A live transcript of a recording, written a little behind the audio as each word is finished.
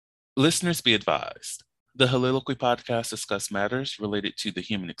Listeners be advised. The Holiloquy podcast discuss matters related to the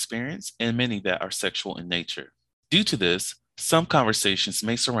human experience and many that are sexual in nature. Due to this, some conversations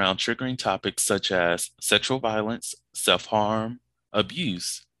may surround triggering topics such as sexual violence, self-harm,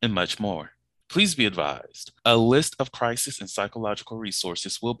 abuse, and much more. Please be advised, a list of crisis and psychological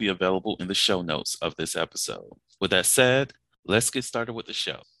resources will be available in the show notes of this episode. With that said, let's get started with the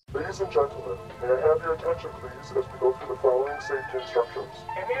show. Ladies and gentlemen, may I have your attention please as we go through the following safety instructions.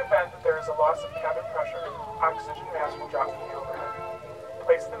 In the event that there is a loss of cabin pressure, oxygen mask will drop from the overhead.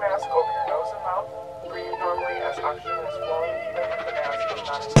 Place the mask over your nose and mouth. Breathe normally as oxygen is flowing even if the mask is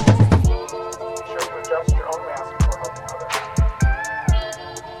not inflated. Be sure to adjust your own mask before helping others.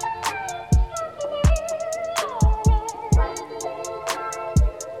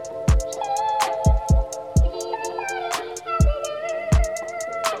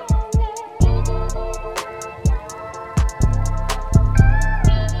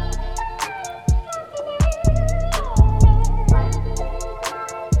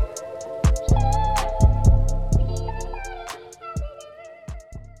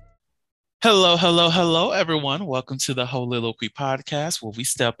 Hello, everyone. Welcome to the Holiloquy podcast, where we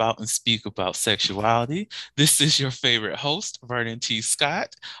step out and speak about sexuality. This is your favorite host, Vernon T.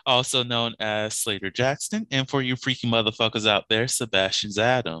 Scott, also known as Slater Jackson, and for you freaky motherfuckers out there, Sebastian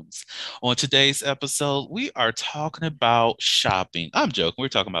Adams. On today's episode, we are talking about shopping. I'm joking. We're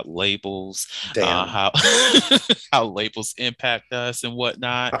talking about labels, how how labels impact us and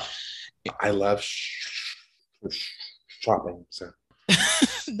whatnot. I love shopping, so.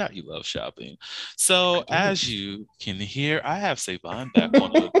 Not you love shopping. So as you can hear, I have Savon back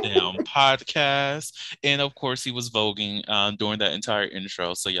on the damn podcast. And of course, he was voguing during that entire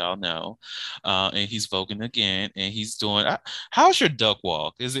intro, so y'all know. And he's voguing again, and he's doing how's your duck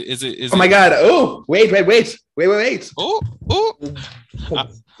walk? Is it Oh my god. Oh, wait. Oh.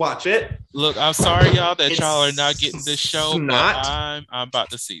 Watch it. Look, I'm sorry, y'all, that It's y'all are not getting this show, not. but I'm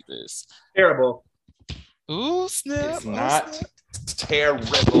about to see this. Terrible. Ooh, snap. It's not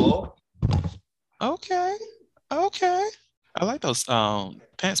terrible. Okay. I like those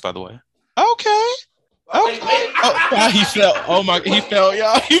pants, by the way. Okay. Oh, he fell. Oh my, he fell,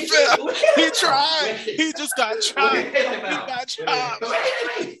 y'all. He fell. He tried. He just got chopped. He got chopped.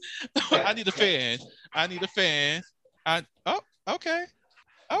 I need a fan. Okay.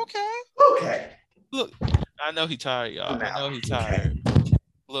 Look, I know he tired, y'all. I know he tired.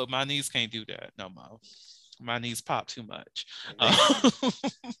 Look, my knees can't do that no more. My knees pop too much.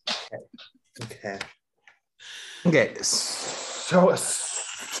 Okay. So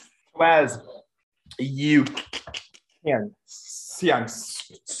as you can see, I'm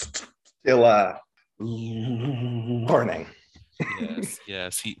still learning.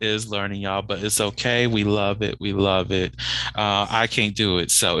 Yes, he is learning, y'all, but it's okay. We love it. I can't do it,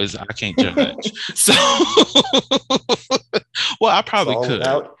 so I can't judge. So, well, I probably could.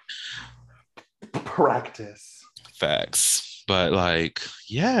 Without practice. Facts. But like,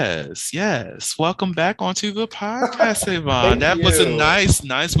 yes. Welcome back onto the podcast, Savon. That was a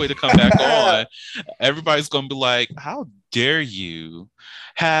nice way to come back on. Everybody's gonna be like, how dare you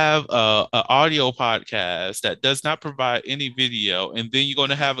have a audio podcast that does not provide any video, and then you're going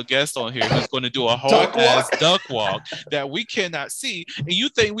to have a guest on here who's going to do a whole duck walk that we cannot see, and you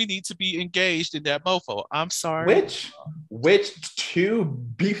think we need to be engaged in that mofo. I'm sorry. Which to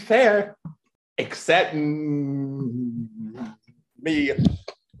be fair, except me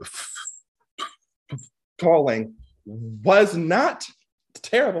falling, was not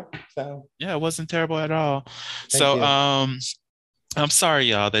terrible. So yeah, it wasn't terrible at all. Thank you. I'm sorry,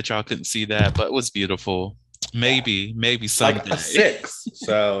 y'all, that y'all couldn't see that, but it was beautiful. Maybe someday. Like a 6.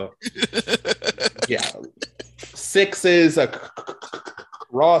 So yeah, 6 is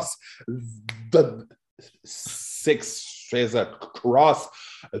across the 6 is across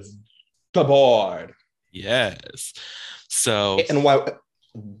the board. Yes. So and what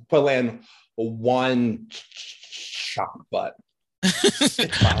will in one chop butt.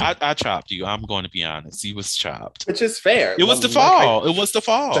 I chopped you. I'm going to be honest. He was chopped. Which is fair. It was the fall. It was the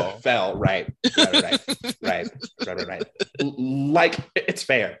fall. The fell, right. Like, it's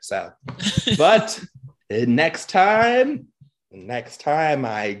fair. So, but next time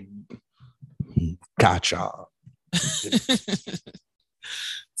I gotcha.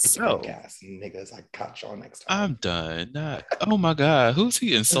 So, niggas, I got y'all next time. I'm done. Oh my God, who's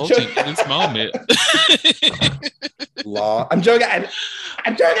he insulting in this moment? Law. I'm joking.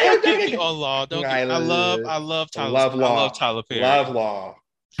 I'm joking. On Law. Don't I love Tyler. Love Law. I love Tyler Perry. Love Law.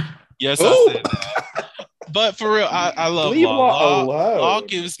 Yes, I said that. But for real, I love Leave Law. Law Law alone.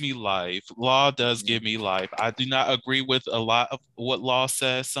 gives me life. Law does give me life. I do not agree with a lot of what Law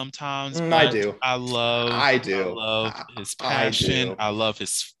says sometimes, I but do. I love I I do. love his I passion. do. I love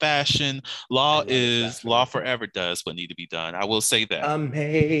his fashion. I Law love his is fashion. Law forever does what need to be done. I will say that.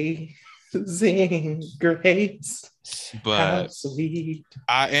 Amazing grace. How But sweet.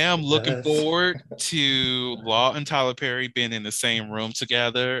 I am looking Yes. forward to Law and Tyler Perry being in the same room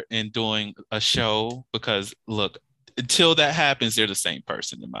together and doing a show because look, until that happens, they're the same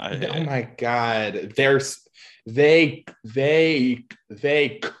person in my Oh head. my God. They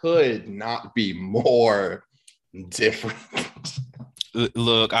could not be more different.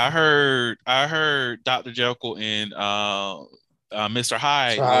 Look, I heard Dr. Jekyll and Mr.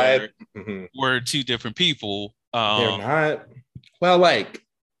 Hyde were two different people. They're not. Well, like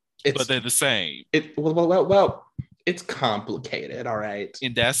but they're the same. Well, it's complicated, all right.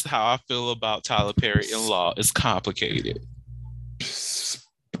 And that's how I feel about Tyler Perry and Law. It's complicated.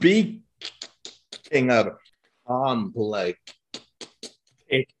 Speaking of complicated,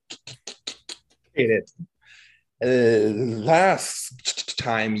 last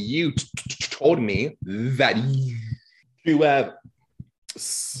time you told me that you have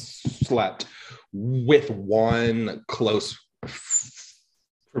slept with one close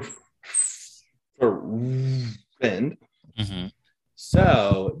friend. Mm-hmm.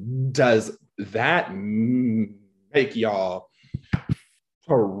 So does that make y'all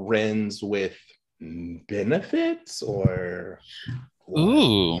friends with benefits or what?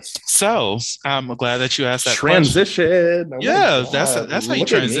 Ooh, so I'm glad that you asked that transition. question. Yeah, that's how you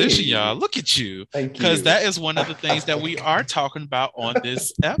transition, y'all. Look at you. Thank you. Because that is one of the things that we are talking about on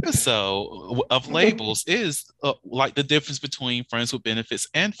this episode of labels is like the difference between friends with benefits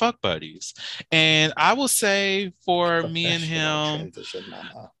and fuck buddies. And I will say for me and him,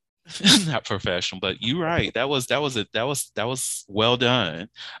 not professional, but you're right. That was well done.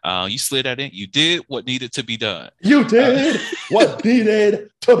 You slid that in. You did what needed to be done. You did what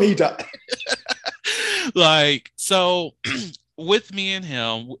needed to be done. Like, so with me and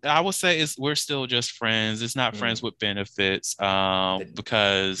him, I would say we're still just friends. It's not friends with benefits,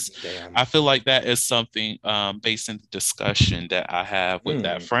 because I feel like that is something based in the discussion that I have with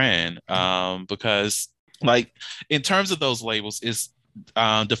that friend. Because like in terms of those labels, is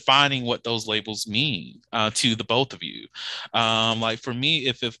defining what those labels mean to the both of you. Like for me,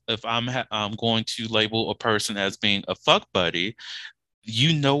 if I'm going to label a person as being a fuck buddy,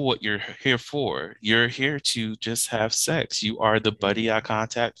 you know what you're here for. You're here to just have sex. You are the buddy I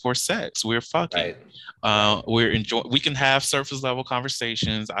contact for sex. We're fucking. Right. We're enjoying. We can have surface level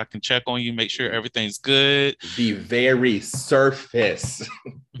conversations. I can check on you, make sure everything's good. The very surface.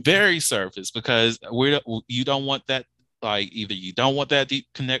 Very surface, because you don't want that. Like either you don't want that deep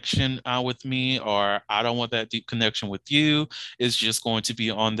connection with me, or I don't want that deep connection with you. It's just going to be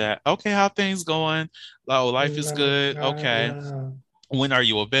on that. Okay, how things going? Oh, life is good. Okay. When are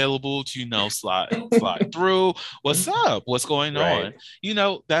you available to, slide through? What's up? What's going on?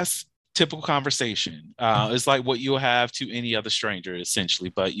 That's typical conversation. It's like what you'll have to any other stranger,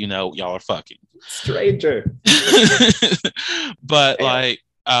 essentially. But y'all are fucking stranger. But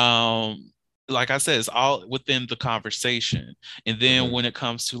like I said, it's all within the conversation. And then when it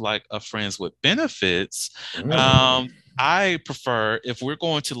comes to like a friends with benefits, I prefer, if we're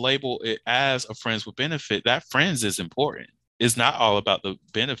going to label it as a friends with benefit, that friends is important. It's not all about the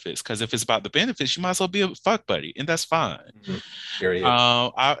benefits, because if it's about the benefits, you might as well be a fuck buddy, and that's fine.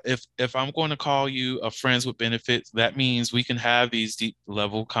 If I'm going to call you a friends with benefits, that means we can have these deep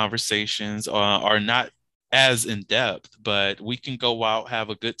level conversations, or not as in depth, but we can go out, have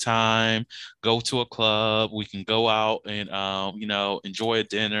a good time, go to a club. We can go out and enjoy a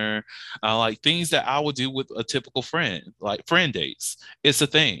dinner, like things that I would do with a typical friend, like friend dates. It's a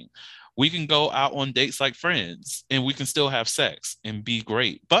thing. We can go out on dates like friends, and we can still have sex and be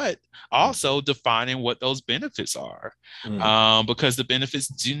great, but also defining what those benefits are, because the benefits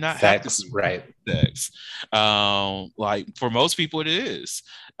do not have to be sex. Like for most people it is,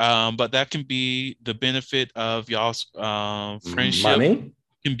 but that can be the benefit of y'all's friendship. Money?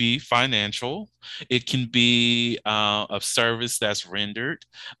 Can be financial. It can be a service that's rendered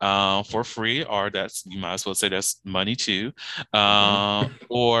for free, or you might as well say that's money too. Or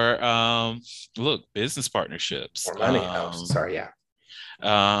look, business partnerships. Or money.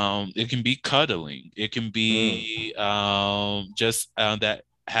 It can be cuddling. It can be just that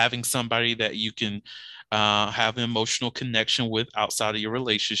having somebody that you can have an emotional connection with outside of your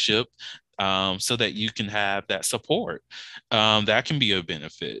relationship. So that you can have that support. That can be a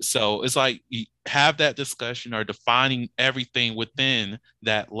benefit. So it's like you have that discussion, or defining everything within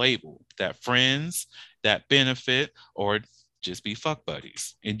that label, that friends that benefit, or just be fuck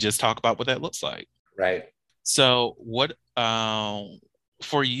buddies and just talk about what that looks like. Right. So what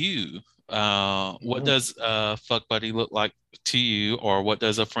for you, what does a fuck buddy look like to you, or what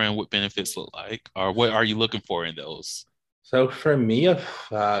does a friend with benefits look like, or what are you looking for in those? So for me, a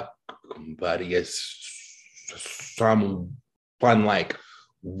fuck buddy is someone like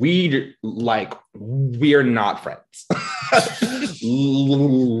we're not friends.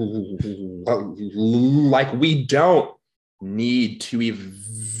 Like we don't need to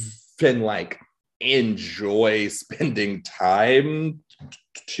even like enjoy spending time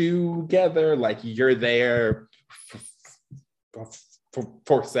together. Like you're there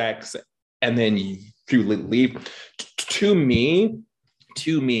for sex and then you leave. To me,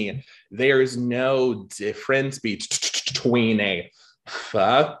 there's no difference between a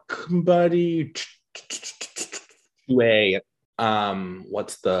fuck buddy to a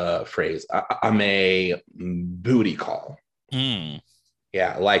what's the phrase? I'm a booty call.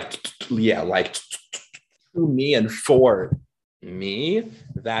 Yeah, like to me and for me,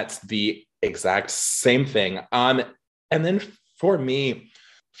 that's the exact same thing. And then for me,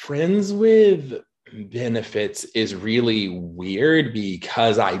 friends with benefits is really weird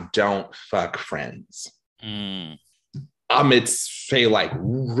because I don't fuck friends. It's say like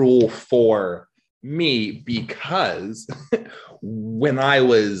rule for me because when I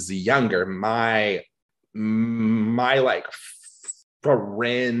was younger, my like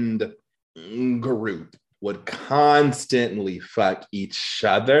friend group would constantly fuck each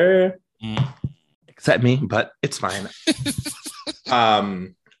other, except me, but it's fine.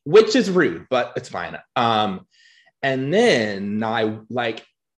 Which is rude, but it's fine. And then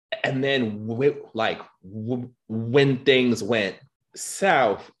when things went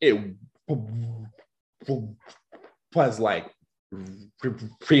south, it was like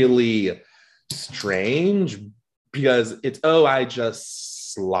really strange because I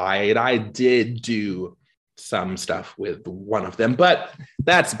just lied. I did do some stuff with one of them, but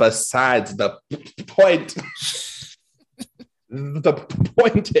that's besides the point. The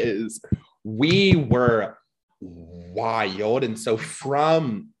point is, we were wild, and so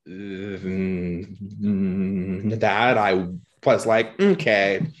from that, I was like,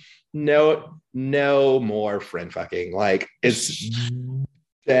 okay, no more friend fucking. Like it's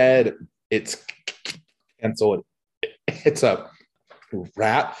dead. It's canceled. It's a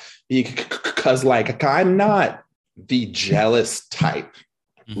wrap because, like, I'm not the jealous type,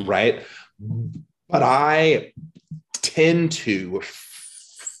 right? But I tend to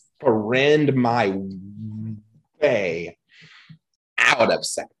friend my way out of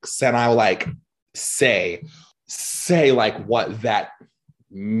sex, and I'll like say like what that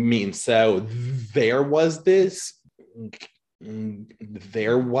means. So there was this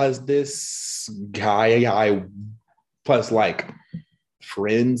guy I was like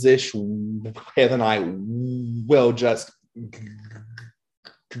friends-ish with, and I will just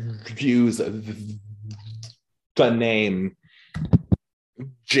use the name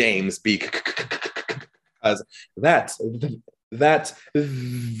James because that's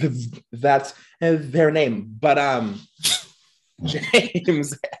their name. But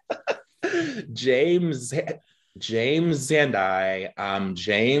James and I,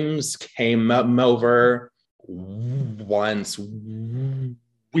 James came over once.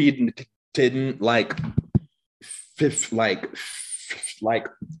 We didn't like finish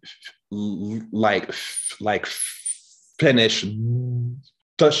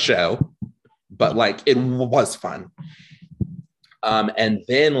the show, but like it was fun. And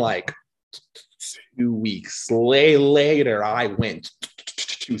then like 2 weeks later, I went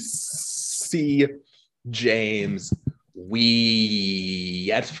to see James. We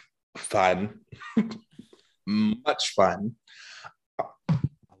had fun, much fun, a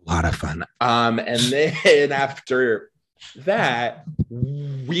lot of fun. And then after that,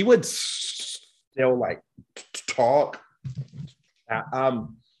 we would still like talk.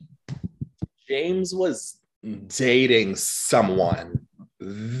 James was dating someone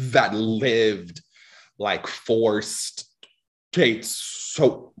that lived like 4 states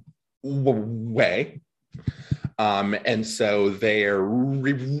away. And so their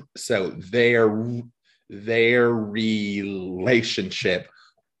relationship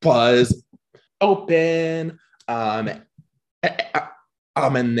was open. And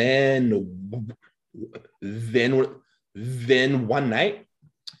then one night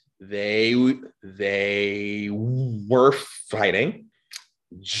they were fighting.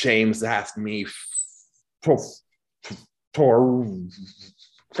 James asked me for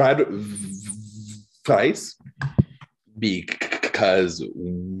advice because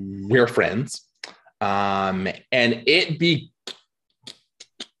we're friends. And it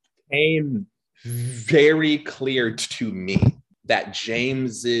became very clear to me that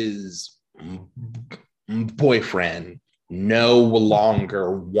James's boyfriend no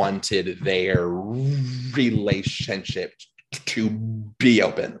longer wanted their relationship to be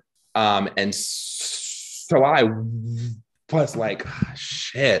open. And so I was like,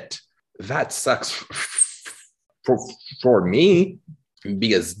 shit, that sucks for me,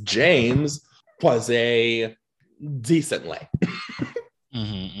 because James was a decent lay.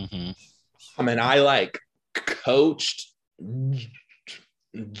 I mean, I like coached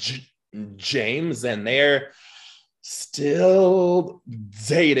James, and they're still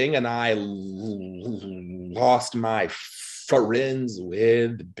dating, and I lost my friends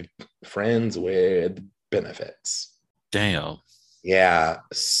with benefits. Damn. Yeah.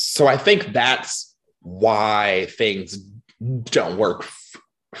 So I think that's why things don't work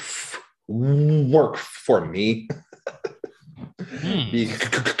for me.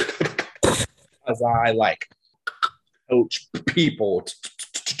 Because I like coach people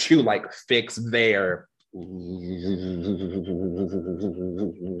to like fix their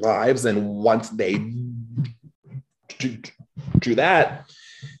lives, and once they do that,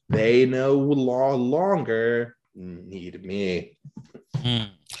 they no longer need me.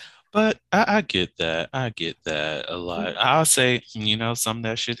 But I get that. I get that a lot. I'll say, some of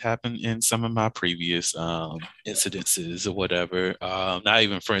that shit happened in some of my previous incidences or whatever. Not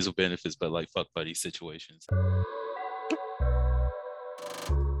even friends with benefits, but like fuck buddy situations.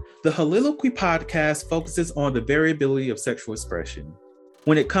 The Holiloquy podcast focuses on the variability of sexual expression.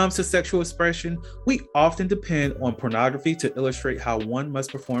 When it comes to sexual expression, we often depend on pornography to illustrate how one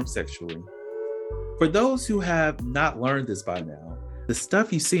must perform sexually. For those who have not learned this by now, the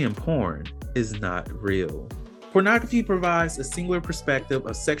stuff you see in porn is not real. Pornography provides a singular perspective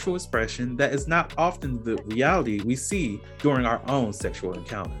of sexual expression that is not often the reality we see during our own sexual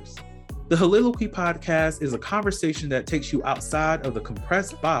encounters. The Holiloquy podcast is a conversation that takes you outside of the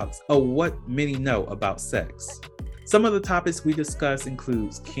compressed box of what many know about sex. Some of the topics we discuss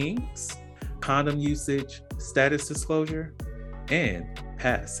includes kinks, condom usage, status disclosure, and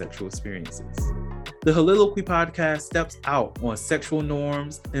past sexual experiences. The Holiloquy podcast steps out on sexual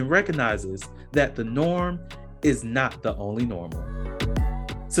norms and recognizes that the norm is not the only normal.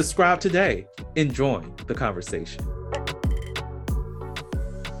 Subscribe today and join the conversation.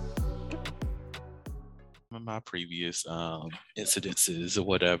 My previous incidences or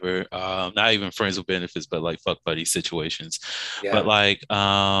whatever, not even friends with benefits, but like fuck buddy situations. Yeah. But like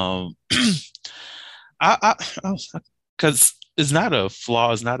I because it's not a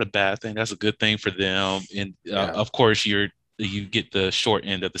flaw, it's not a bad thing, that's a good thing for them. And of course you get the short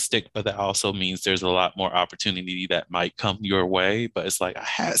end of the stick, but that also means there's a lot more opportunity that might come your way. But it's like, I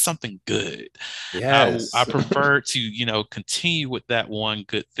had something good. Yes. I prefer to continue with that one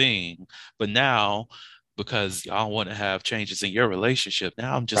good thing, but now, because y'all want to have changes in your relationship,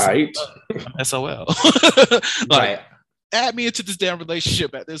 now I'm just I'm SOL. Add me into this damn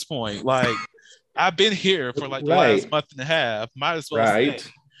relationship at this point. Like, I've been here for like the last month and a half. Might as well stay.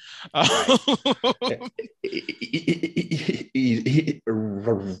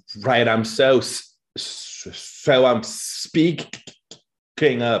 Right. I'm I'm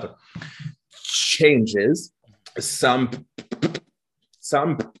speaking of changes. Some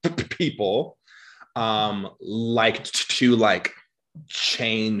people like to like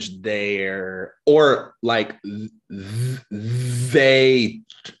change their, or like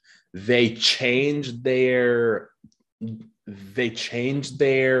they change their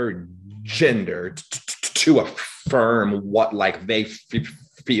gender to affirm what like they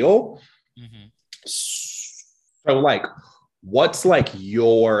feel. Mm-hmm. So like, what's like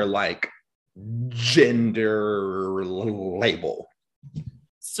your like gender label?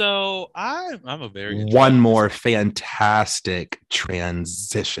 So I'm a very one more fantastic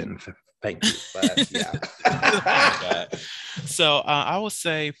transition. Thank you. But, yeah. So I would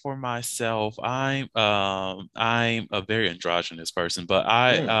say for myself, I'm a very androgynous person, but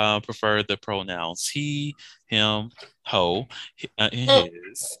I prefer the pronouns he, him, ho,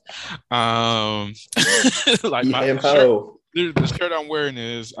 his. Like my shirt, the shirt I'm wearing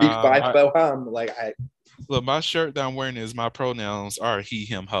is look, my shirt that I'm wearing is, my pronouns are he,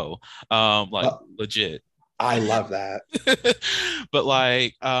 him, ho. Legit. I love that. But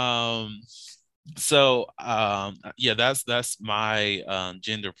like, that's my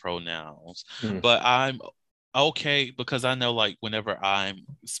gender pronouns. But I'm okay, because I know like whenever I'm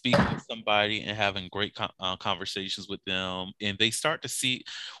speaking to somebody and having great conversations with them, and they start to see,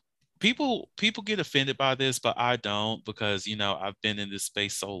 people get offended by this, but I don't, because I've been in this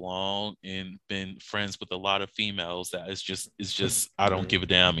space so long and been friends with a lot of females that it's just I don't give a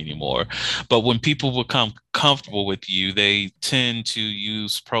damn anymore. But when people become comfortable with you, they tend to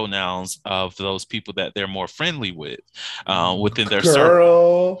use pronouns of those people that they're more friendly with within their circle.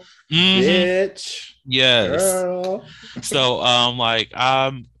 Girl, bitch. Yes. Girl. So like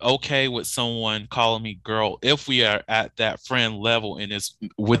I'm okay with someone calling me girl if we are at that friend level and it's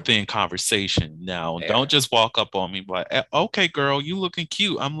within conversation. Now, Fair. don't just walk up on me like, okay, girl, you looking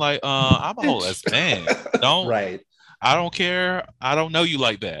cute. I'm like, I'm a whole ass man. Don't Right. I don't care. I don't know you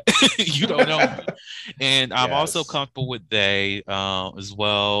like that. You don't know me. And I'm also comfortable with they as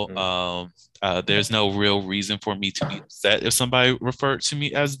well. There's no real reason for me to be upset if somebody referred to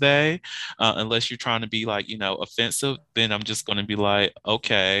me as they, unless you're trying to be like, offensive. Then I'm just going to be like,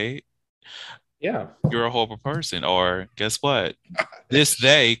 okay, Yeah. you're a horrible person. Or guess what? This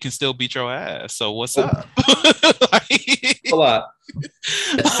they can still beat your ass. So what's up? Pull up.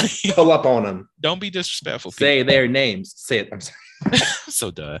 Pull up on them. Don't be disrespectful. Say people. Their names. Say it. I'm sorry.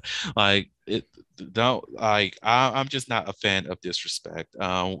 So done. Like it. Don't like. I'm just not a fan of disrespect.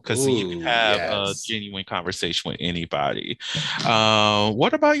 Because you can have a genuine conversation with anybody.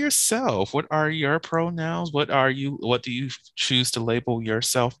 What about yourself? What are your pronouns? What do you choose to label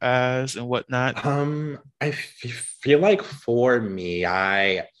yourself as and whatnot? I feel like for me,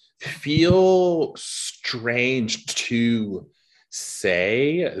 I feel strange to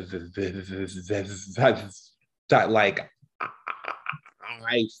say that like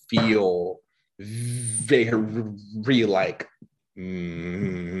I feel very like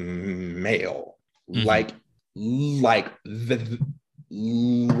male, like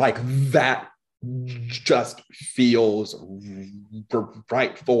that just feels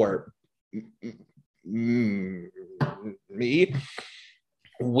right for me,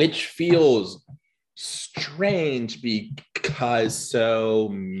 which feels strange because so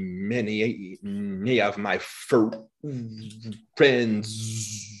many of my friends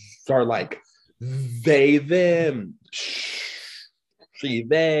are like they, them, she,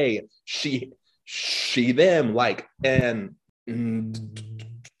 they, she, them, like, and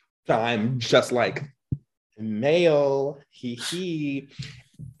I'm just like male, he,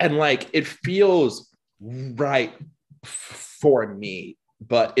 and like it feels right for me,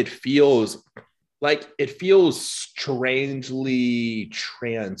 but it feels strangely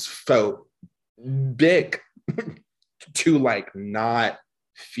transphobic to like not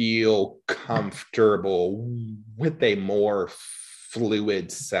feel comfortable with a more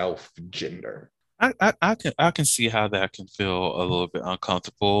fluid self gender. I can see how that can feel a little bit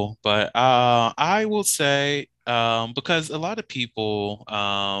uncomfortable, but I will say because a lot of people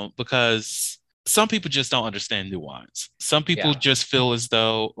because some people just don't understand nuance. Some people just feel as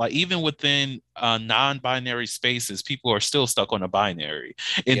though, like, even within non-binary spaces, people are still stuck on a binary.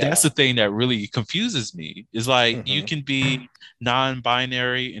 And that's the thing that really confuses me, is like, you can be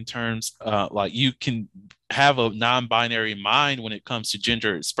non-binary in terms, like, you can have a non-binary mind when it comes to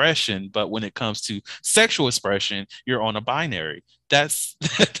gender expression, but when it comes to sexual expression, you're on a binary. That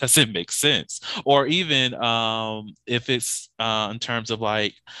doesn't make sense. Or even if it's in terms of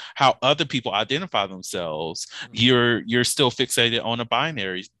like how other people identify themselves, you're still fixated on a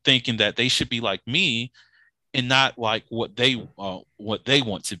binary, thinking that they should be like me and not like what they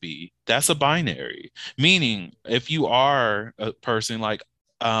want to be. That's a binary. Meaning, if you are a person like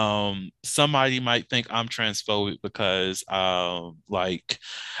somebody might think I'm transphobic because I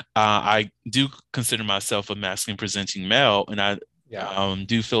do consider myself a masculine presenting male, and I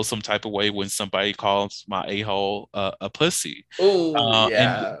do feel some type of way when somebody calls my a-hole a pussy.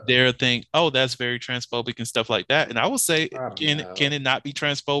 And they're think, oh, that's very transphobic and stuff like that. And I will say, can it not be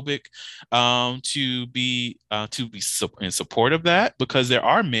transphobic to be in support of that? Because there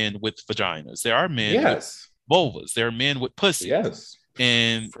are men with vaginas, there are men with vulvas, there are men with pussy.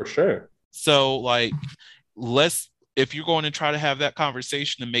 And for sure. So like, if you're going to try to have that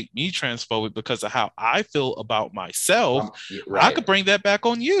conversation to make me transphobic because of how I feel about myself, I could bring that back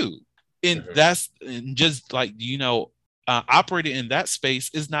on you. And that's just like, operating in that space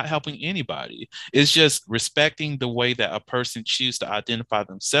is not helping anybody. It's just respecting the way that a person chooses to identify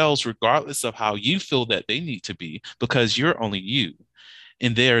themselves, regardless of how you feel that they need to be, because you're only you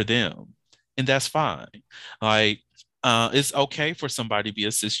and they're them. And that's fine. Like, it's okay for somebody to be a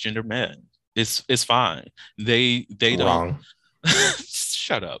cisgender man. It's fine. They don't.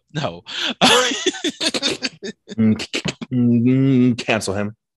 Shut up. No. Cancel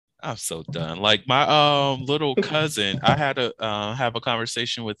him. I'm so done. Like my little cousin, I had to have a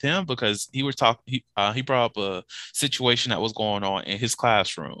conversation with him because he brought up a situation that was going on in his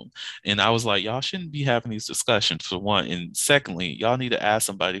classroom. And I was like, y'all shouldn't be having these discussions for one. And secondly, y'all need to ask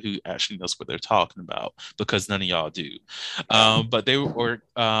somebody who actually knows what they're talking about because none of y'all do. But they were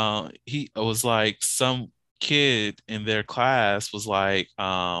he was like some kid in their class was like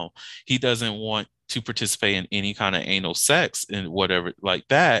he doesn't want to participate in any kind of anal sex and whatever like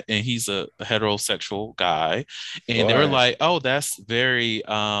that, and he's a heterosexual guy, and they were Sure. like, oh, that's very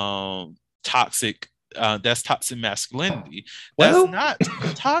toxic, that's toxic masculinity. That's Well, not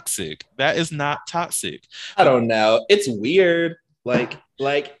toxic. That is not toxic. I don't know. It's weird. Like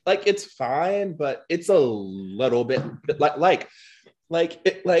it's fine, but it's a little bit like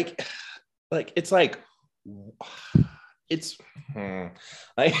it like it's like it's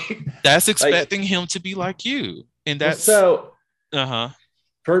like That's like expecting him to be like you, and that's so uh-huh.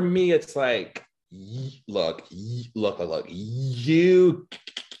 for me. It's like look, you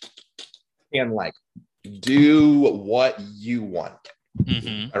can like do what you want,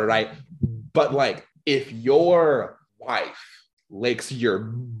 Mm-hmm. all right? But like if your wife licks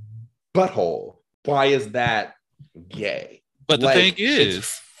your butthole, why is that gay? But the thing Like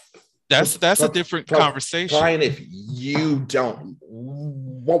is, it's that's a different conversation. fine if you don't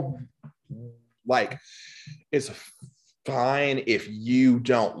like. It's fine if you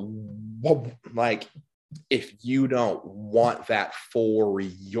don't like, if you don't want that for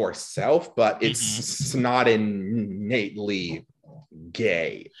yourself, but it's not innately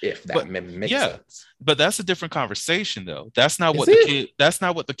gay, if that But makes yeah, sense. but that's a different conversation though. That's not Is what the it? kid that's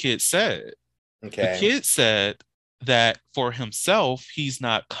not what the kid said. The Okay. kid said that for himself, he's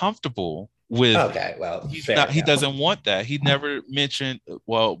not comfortable with Okay. Well, he's fair not he enough. doesn't want that. He never mentioned,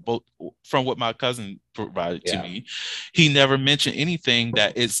 well, both from what my cousin provided to Yeah. me, he never mentioned anything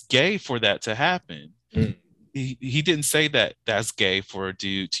that it's gay for that to happen. Mm. He didn't say that that's gay for a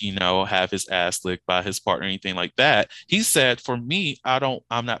dude to, have his ass licked by his partner or anything like that. He said, for me,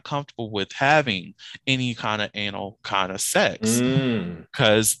 I'm not comfortable with having any kind of anal kind of sex. Mm.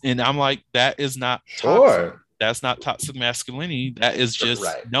 And I'm like, that is not toxic. Sure. That's not toxic masculinity. That is just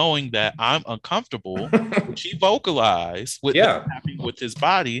Right. knowing that I'm uncomfortable, which he vocalized with Yeah. happening with his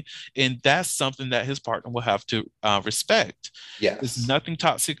body. And that's something that his partner will have to respect. There's Yes. nothing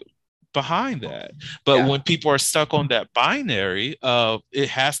toxic behind that. But Yeah. when people are stuck on that binary of it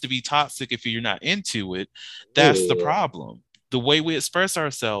has to be toxic if you're not into it, that's the Ooh. problem. The way we express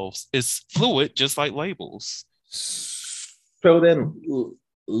ourselves is fluid, just like labels. So then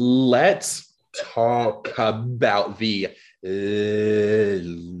let's talk about the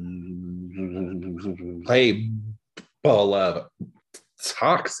label of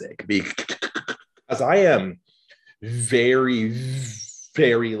toxic, because I am very,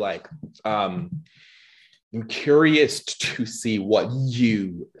 very like I'm curious to see what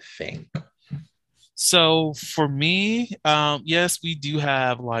you think. So for me, yes, we do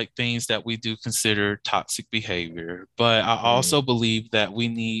have like things that we do consider toxic behavior, but I also believe that we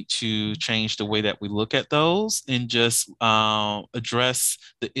need to change the way that we look at those and just address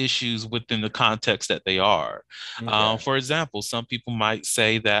the issues within the context that they are. Okay. For example, some people might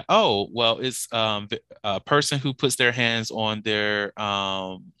say that, oh, well, it's a person who puts their hands on their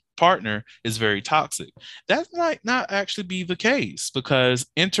partner is very toxic. That might not actually be the case because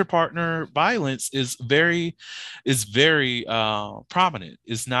interpartner violence is very prominent.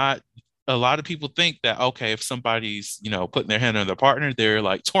 It's not. A lot of people think that, okay, if somebody's putting their hand on their partner, they're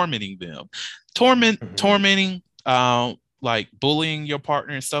like tormenting them, tormenting, like bullying your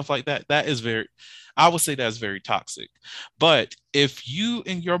partner and stuff like that. That is I would say that's very toxic. But if you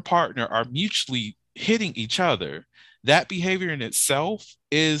and your partner are mutually hitting each other, that behavior in itself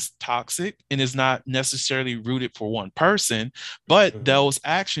is toxic and is not necessarily rooted for one person, but those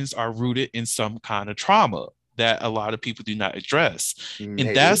actions are rooted in some kind of trauma that a lot of people do not address. Maybe.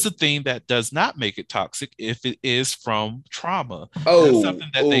 And that's the thing that does not make it toxic if it is from trauma. Oh, that's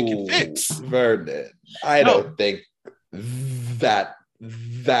something that they can fix. Vernon, I don't think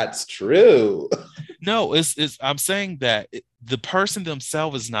that's true. No, I'm saying that the person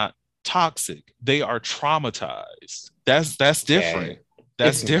themselves is not toxic. They are traumatized. That's different. Okay.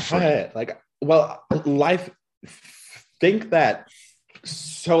 That's different. Not. Like, well, life think that.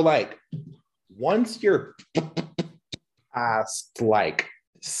 So like once you're past like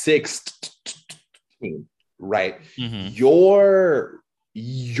 16, right? You're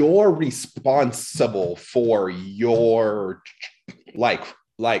responsible for your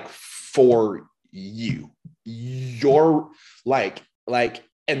for you. You're like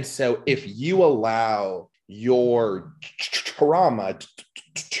and so if you allow your trauma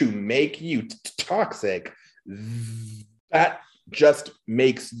to make you toxic, that just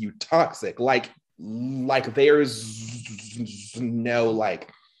makes you toxic. Like there's no like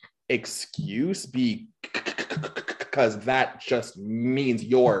excuse because that just means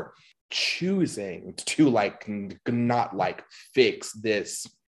you're choosing to like not like fix this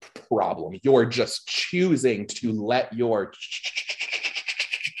problem. You're just choosing to let your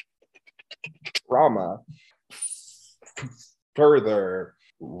trauma further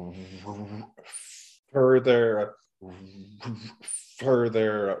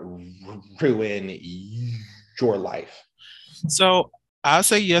ruin your life. So I'll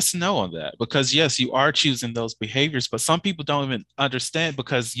say yes and no on that, because yes, you are choosing those behaviors, but some people don't even understand,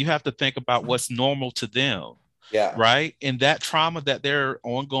 because you have to think about what's normal to them. Yeah. Right. And that trauma that they're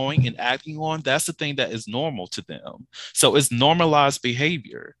ongoing and acting on, that's the thing that is normal to them. So it's normalized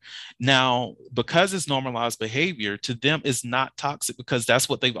behavior. Now, because it's normalized behavior, to them is not toxic, because that's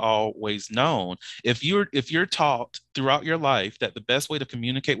what they've always known. If you're taught throughout your life that the best way to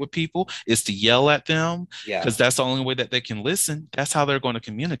communicate with people is to yell at them, because that's the only way that they can listen, that's how they're going to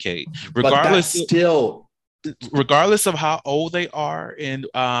communicate. Regardless of how old they are and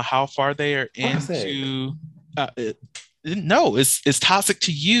how far they are into. No, it's toxic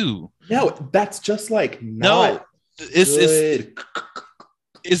to you. No, that's just like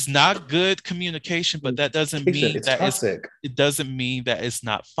it's not good communication, but that doesn't mean it's that toxic. It doesn't mean that it's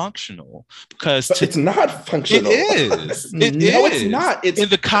not functional, because it's not functional. It is. It's not. It's in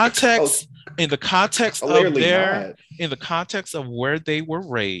the context of where they were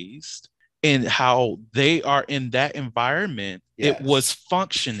raised and how they are in that environment. Yes. It was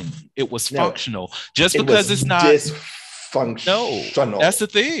functioning. It was functional. Just because it's not dysfunctional. No, that's the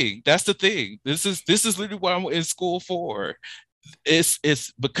thing. This is literally what I'm in school for. It's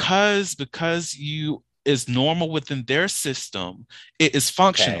because you is normal within their system. It is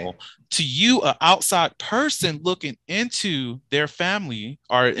functional. Okay. To you, an outside person looking into their family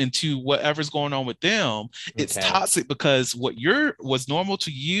or into whatever's going on with them, it's toxic, because what's normal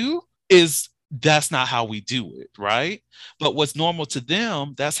to you that's not how we do it, right? But what's normal to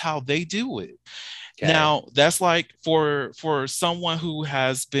them, that's how they do it. Okay. Now, that's like for someone who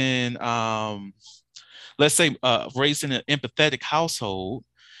has been, let's say, raised in an empathetic household.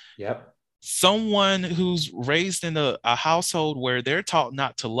 Yep. Someone who's raised in a household where they're taught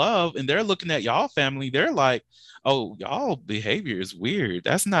not to love, and they're looking at y'all family, they're like, oh, y'all behavior is weird.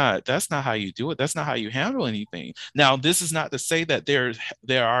 That's not how you do it. That's not how you handle anything. Now, this is not to say that there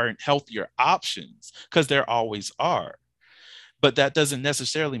aren't healthier options, because there always are. But that doesn't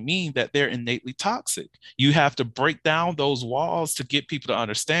necessarily mean that they're innately toxic. You have to break down those walls to get people to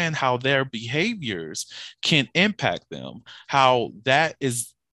understand how their behaviors can impact them, how that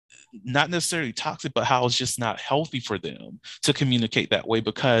is not necessarily toxic, but how it's just not healthy for them to communicate that way.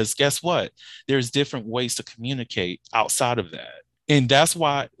 Because guess what? There's different ways to communicate outside of that. And that's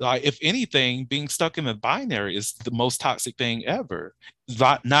why, like, if anything, being stuck in the binary is the most toxic thing ever.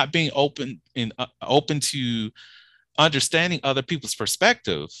 Not being open to understanding other people's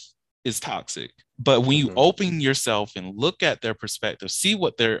perspective is toxic. But when you open yourself and look at their perspective, see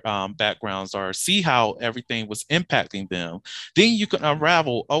what their backgrounds are, see how everything was impacting them, then you can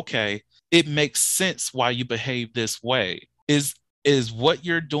unravel, okay, it makes sense why you behave this way. Is what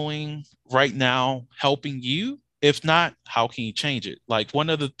you're doing right now helping you? If not, how can you change it? Like one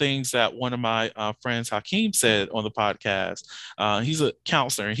of the things that one of my friends, Hakeem, said on the podcast, he's a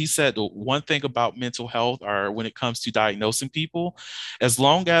counselor, and he said the one thing about mental health, or when it comes to diagnosing people, as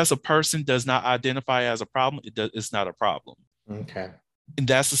long as a person does not identify as a problem, it's not a problem. Okay. And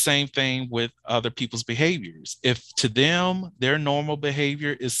that's the same thing with other people's behaviors. If to them, their normal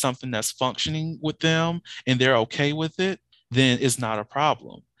behavior is something that's functioning with them and they're okay with it, then it's not a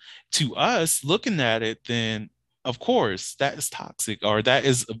problem. To us, looking at it, then of course, that is toxic, or that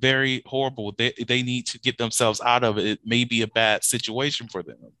is very horrible. They need to get themselves out of it. It may be a bad situation for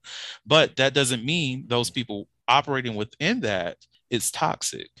them. But that doesn't mean those people operating within that is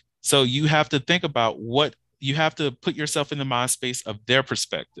toxic. So you have to think about you have to put yourself in the mind space of their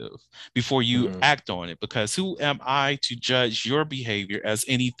perspective before you act on it. Because who am I to judge your behavior as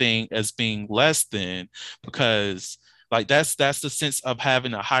anything as being less than? Because like that's the sense of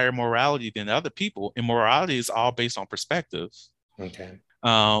having a higher morality than other people, and morality is all based on perspective. Okay.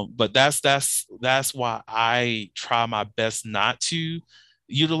 But that's why I try my best not to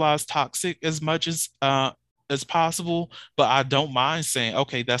utilize toxic as much as possible. But I don't mind saying,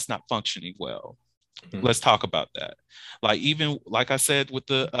 okay, that's not functioning well. Let's talk about that. Like even like I said with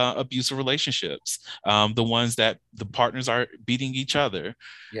the abusive relationships, the ones that the partners are beating each other.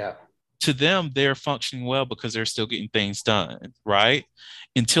 Yeah. to them, they're functioning well because they're still getting things done, right?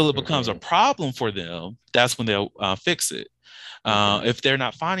 Until it becomes a problem for them, that's when they'll fix it. If they're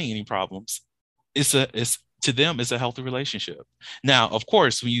not finding any problems, it's to them, it's a healthy relationship. Now, of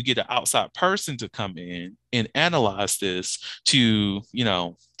course, when you get an outside person to come in and analyze this to,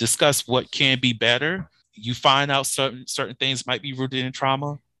 discuss what can be better, you find out certain things might be rooted in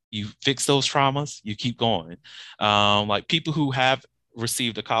trauma. You fix those traumas, you keep going. Like people who have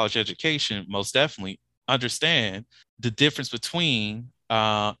received a college education, most definitely understand the difference between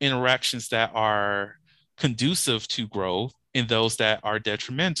interactions that are conducive to growth and those that are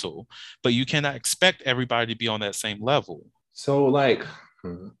detrimental. But you cannot expect everybody to be on that same level. So, like,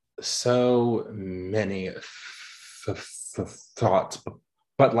 so many thoughts,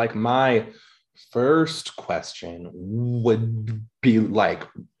 but like my first question would be like,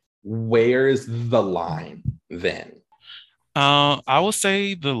 where's the line then? I would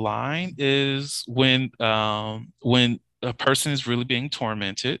say the line is when a person is really being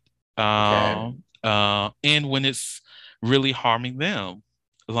tormented, and when it's really harming them.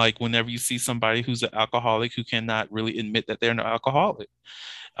 Like whenever you see somebody who's an alcoholic who cannot really admit that they're an alcoholic,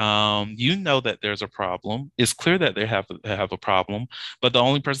 that there's a problem. It's clear that they have a problem, but the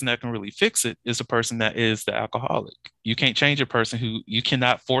only person that can really fix it is the person that is the alcoholic. You can't change a person you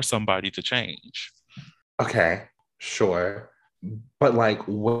cannot force somebody to change. Okay, sure. But like,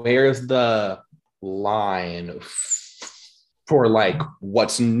 where's the line for like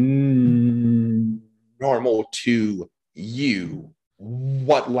what's normal to you?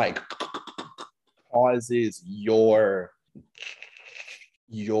 What like causes your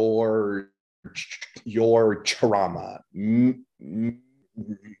trauma means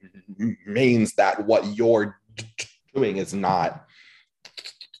that what you're doing is not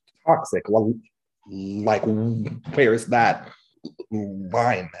toxic. Well, like, where's that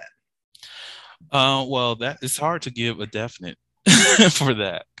line then? Well, that it's hard to give a definite for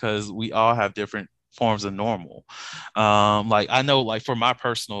that because we all have different forms of normal. Like I know, like for my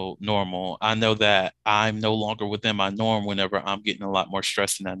personal normal, I know that I'm no longer within my norm whenever I'm getting a lot more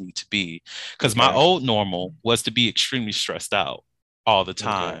stressed than I need to be. Because my old normal was to be extremely stressed out all the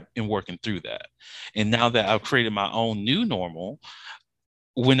time and working through that. And now that I've created my own new normal,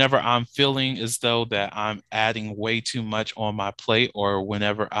 whenever I'm feeling as though that I'm adding way too much on my plate, or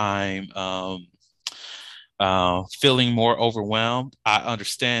whenever I'm feeling more overwhelmed, I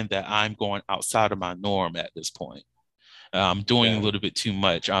understand that I'm going outside of my norm at this point. I'm doing a little bit too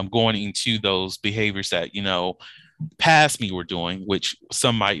much. I'm going into those behaviors that, past me were doing, which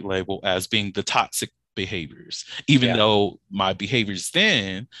some might label as being the toxic behaviors, even though my behaviors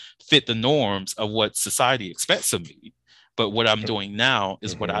then fit the norms of what society expects of me. But what I'm doing now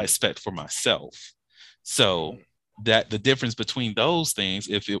is what I expect for myself. So that the difference between those things,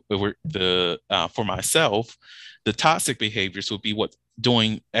 if it were for myself, the toxic behaviors would be what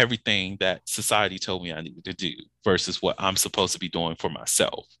doing everything that society told me I needed to do versus what I'm supposed to be doing for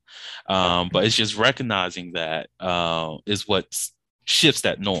myself. But it's just recognizing that is what shifts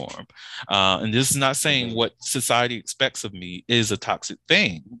that norm. And this is not saying what society expects of me is a toxic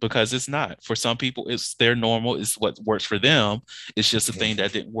thing, because it's not. For some people, it's their normal, it's what works for them. It's just a thing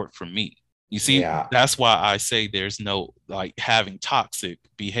that didn't work for me. You see, that's why I say there's no like having toxic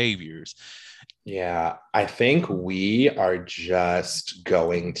behaviors. Yeah, I think we are just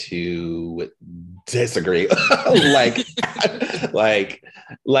going to disagree.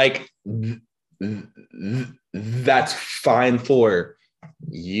 That's fine for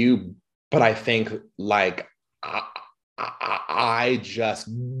you, but I think like I just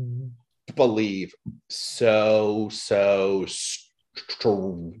believe so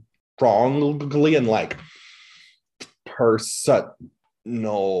strongly in like personal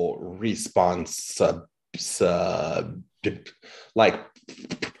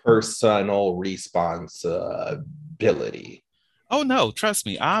responsibility. Oh no, trust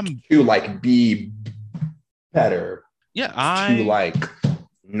me, I'm to like be better. Yeah, to like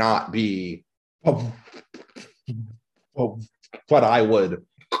not be what I would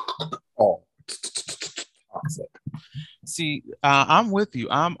call toxic. See, I'm with you.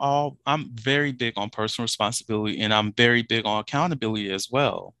 I'm very big on personal responsibility, and I'm very big on accountability as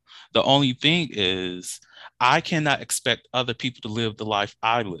well. The only thing is I cannot expect other people to live the life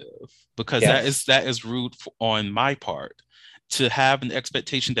I live, because that is rude on my part, to have an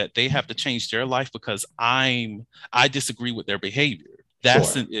expectation that they have to change their life because I disagree with their behavior.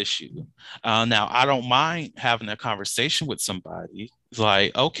 That's an issue. Now, I don't mind having a conversation with somebody It's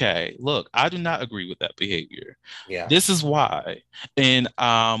like, okay, look, I do not agree with that behavior. Yeah. This is why. And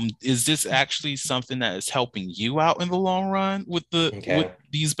is this actually something that is helping you out in the long run with Okay.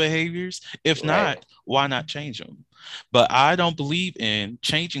 these behaviors? If Right. not, why not change them? But I don't believe in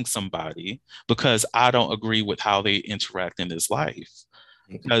changing somebody because I don't agree with how they interact in this life,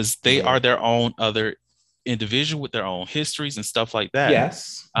 because they are Mhm. their own other individual with their own histories and stuff like that.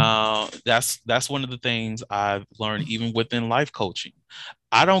 Yes. That's one of the things I've learned even within life coaching.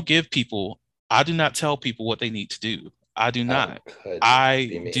 I don't give people, I do not tell people what they need to do. I do That not. could be I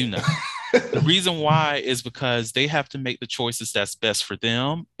do me. not. The reason why is because they have to make the choices that's best for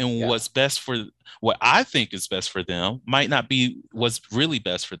them, and Yeah. what's best for what I think is best for them might not be what's really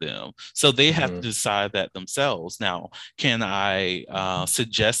best for them. So they have to Mhm. decide that themselves. Now, can I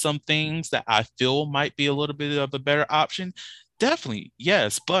suggest some things that I feel might be a little bit of a better option? Definitely,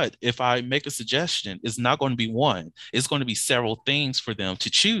 yes. But if I make a suggestion, it's not going to be one, it's going to be several things for them to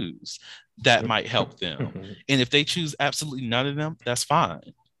choose that might help them. Mhm. And if they choose absolutely none of them, that's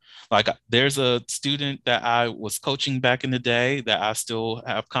fine. Like there's a student that I was coaching back in the day that I still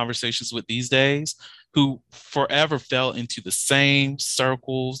have conversations with these days, who forever fell into the same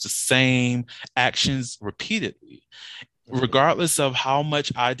circles, the same actions repeatedly. Mhm. Regardless of how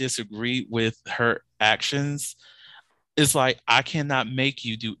much I disagree with her actions, it's like I cannot make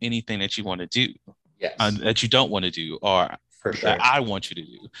you do anything that you want to do, Yes, that you don't want to do, or for that sure. I want you to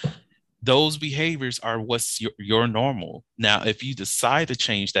do. Those behaviors are what's your normal. Now, if you decide to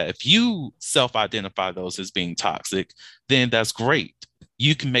change that, if you self-identify those as being toxic, then that's great.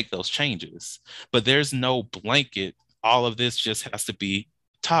 You can make those changes. But there's no blanket, all of this just has to be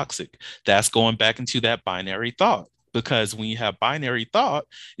toxic. That's going back into that binary thought. Because when you have binary thought,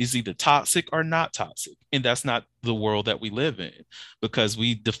 it's either toxic or not toxic. And that's not the world that we live in, because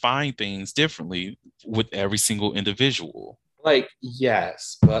we define things differently with every single individual. Like,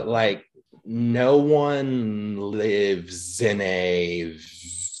 yes, but like, no one lives in a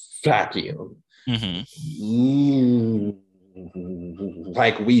vacuum. Mm-hmm.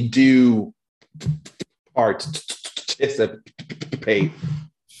 Like, we do participate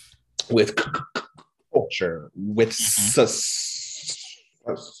with culture, with Mm-hmm.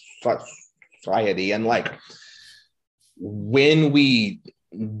 society, and like, when we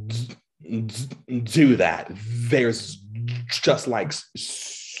do that, there's just like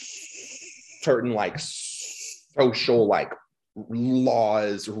certain like social like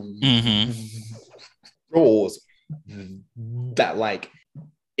laws, Mm-hmm. rules that like,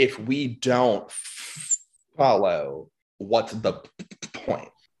 if we don't follow, what's the point?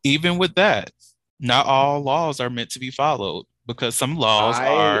 Even with that, not all laws are meant to be followed, because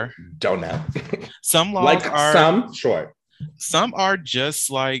I don't know. some laws Like, are some, sure. some are just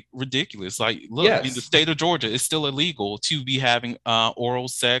like ridiculous. Like, look, in the Yes. state of Georgia, it's still illegal to be having oral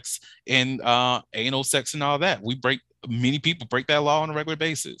sex and anal sex and all that. Many people break that law on a regular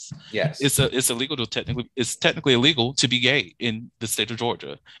basis. Yes. It's illegal to technically illegal to be gay in the state of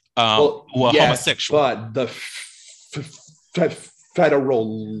Georgia. Well, Well, yes, homosexual. but the federal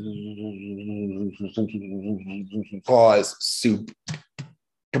laws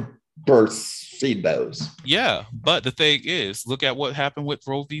supersede those. Yeah, but the thing is, look at what happened with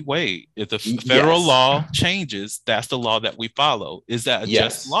Roe v. Wade. If the federal Yes. law changes, that's the law that we follow. Is that a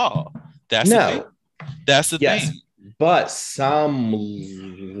just Yes. law? That's the thing. No. That's the Yes. thing. But some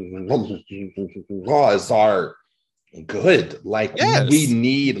laws are good. Like, Yes. we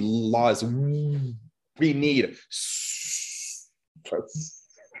need laws. We need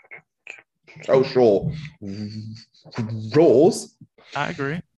social rules. I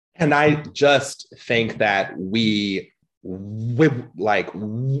agree. And I just think that we live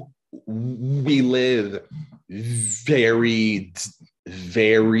very,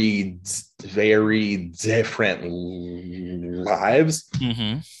 very, very different lives.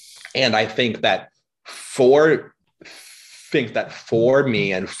 Mm-hmm. And I think that for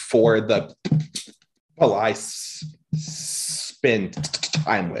me and for the people I spend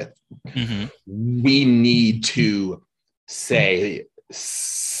time with, Mm-hmm. we need to say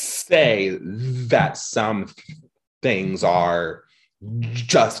that some things are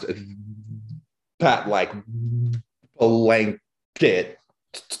just that like blanket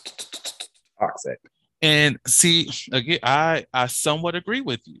toxic. And see, again, I somewhat agree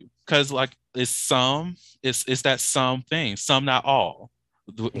with you, because like it's that some thing, some not all,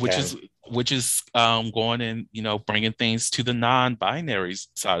 which Okay. is going and bringing things to the non-binary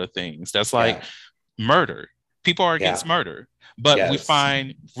side of things. That's like Yeah. murder. People are Yeah. against murder, but we Yes.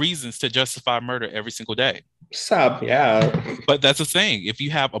 find reasons to justify murder every single day. Yeah. But that's the thing. If you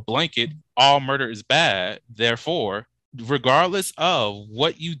have a blanket, all murder is bad, therefore regardless of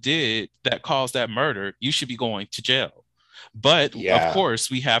what you did that caused that murder, you should be going to jail. But of course,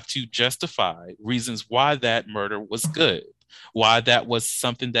 we have to justify reasons why that murder was good, why that was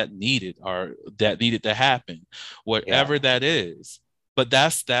something that needed to happen, whatever that is. But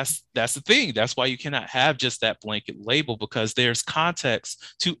that's the thing. That's why you cannot have just that blanket label, because there's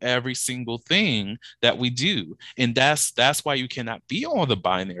context to every single thing that we do. And that's why you cannot be on the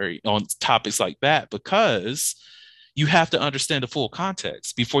binary on topics like that, because you have to understand the full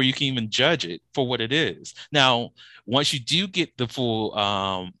context before you can even judge it for what it is. Now, once you do get the full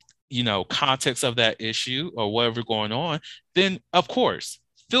context of that issue or whatever going on, then of course,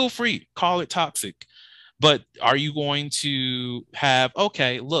 feel free, call it toxic. But are you going to have,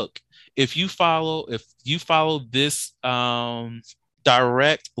 okay, look, if you follow this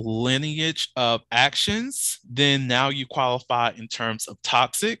direct lineage of actions, then now you qualify in terms of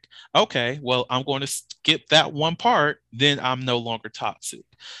toxic. Okay, well, I'm going to skip that one part, then I'm no longer toxic.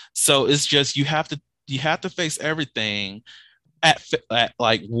 So it's just you have to face everything at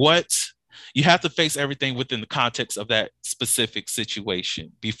like what you have to face everything within the context of that specific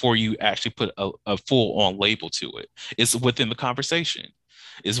situation before you actually put a full-on label to it. It's within the conversation.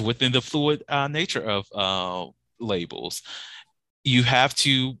 It's within the fluid nature of labels. You have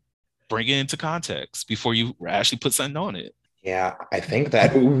to bring it into context before you actually put something on it. Yeah, I think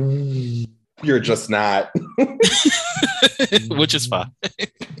that you're just not. Which is fine.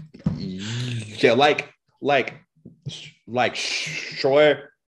 Yeah, like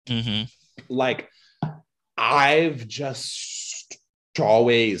sure. Mm-hmm. Like, I've just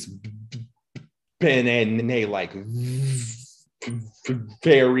always been in a like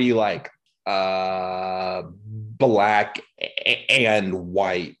very like black and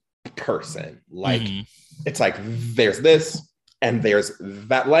white person. Like, it's like there's this and there's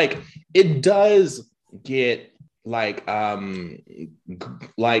that. Like, it does get like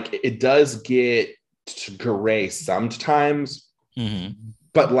it does get gray sometimes,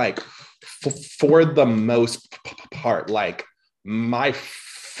 but like for the most part, like my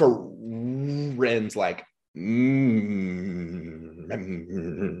friends like make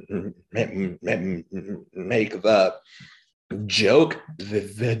the joke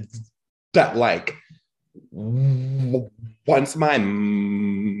that like once my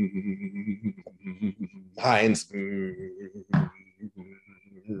mind's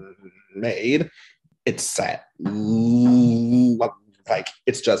made, it's set. Like,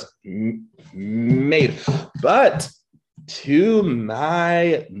 it's just made. But to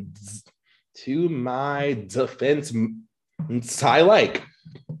my defense, I like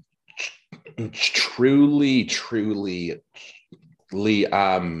truly trust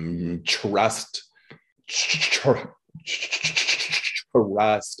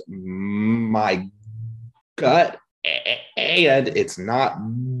my gut, and it's not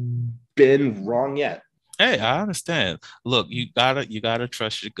been wrong yet. Hey, I understand. Look, you gotta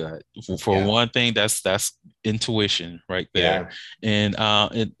trust your gut. For one thing, that's intuition right there. And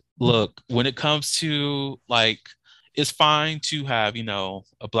look, when it comes to like, it's fine to have a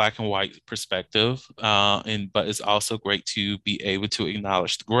black and white perspective, but it's also great to be able to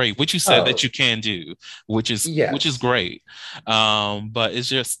acknowledge the gray, which you said that you can do, which is great. But it's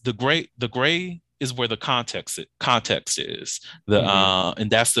just the gray is where the context is and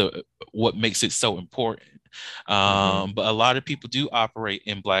that's what makes it so important. But a lot of people do operate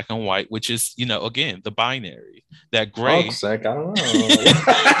in black and white, which is again the binary. That gray, I don't know.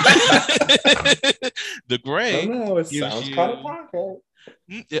 the gray. I don't know. It sounds kind of pocket.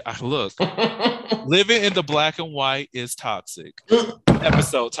 Look, living in the black and white is toxic.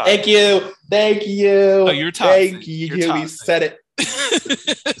 Episode toxic. Thank you. Oh, you're toxic. Thank you. You're We said it.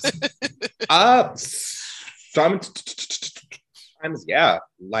 Sometimes, yeah,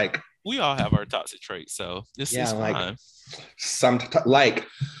 like we all have our toxic traits, so this is fine. Like,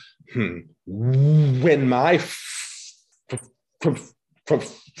 when my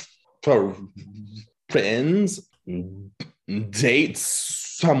friends date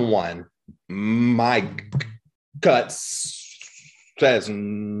someone, my gut says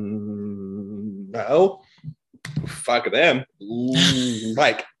no. Fuck them.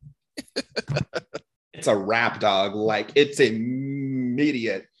 Like, it's a rap, dog. Like, it's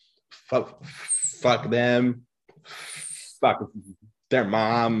immediate. Fuck them. Fuck their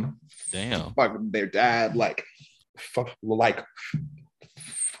mom. Damn. Fuck their dad. Like,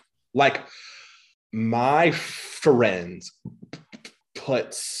 like my friends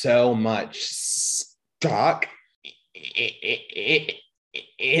put so much stock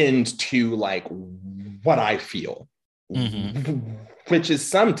into like what I feel, which is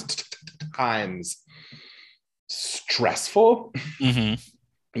sometimes stressful Mm-hmm.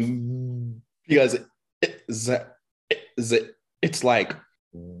 because it's like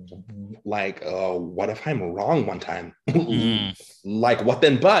what if I'm wrong one time? Mm. Like what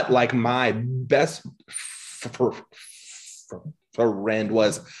then? But like my best friend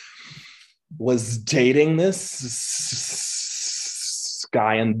was dating this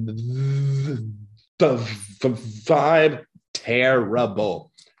guy, and the vibe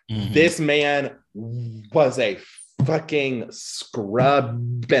terrible. Mm-hmm. This man was a fucking scrub,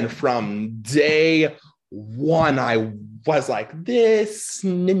 and from day one I was like, this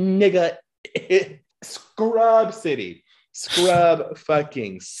nigga, scrub city, scrub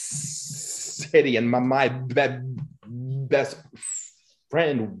fucking city. And my best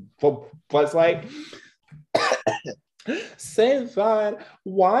friend was like, Savon,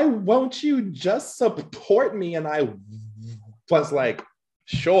 why won't you just support me? And I was like,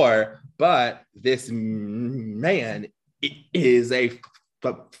 sure, but this man is a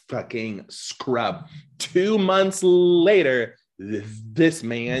fucking scrub. 2 months later, this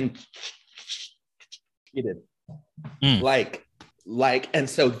man cheated. Like, and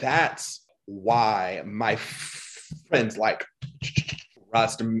so that's why my friends like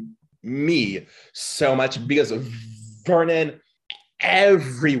trust me so much, because Vernon,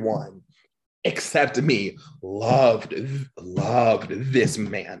 everyone except me loved this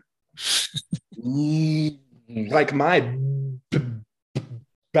man. Like my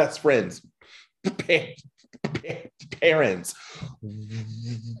best friends, parents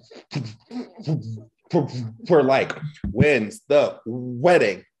were like, when's the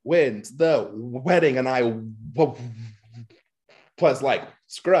wedding? And I was like,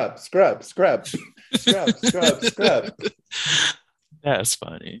 scrub. That's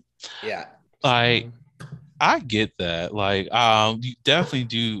funny. Yeah. Like, I get that. Like, you definitely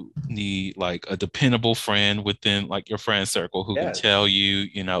do need like a dependable friend within like your friend circle who can tell you,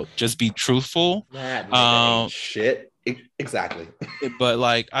 just be truthful. Shit. Exactly. But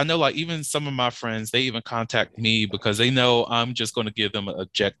like, I know like even some of my friends, they even contact me because they know I'm just going to give them an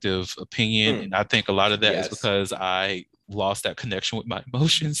objective opinion. And I think a lot of that is because I lost that connection with my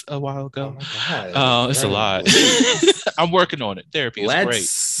emotions a while ago. Oh my God. It's a lot. I'm working on it. Therapy is great.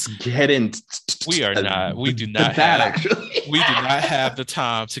 Let's get into we do not that, actually. We do not have the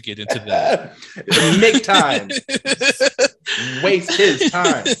time to get into that. Make time. Waste his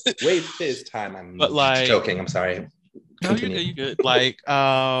time. I'm joking. I'm sorry. No, you're good. Like,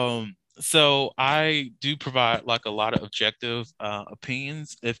 so I do provide like a lot of objective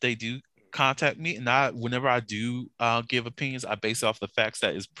opinions if they do contact me, and whenever I do give opinions, I base off the facts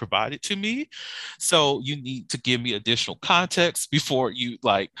that is provided to me. So you need to give me additional context before you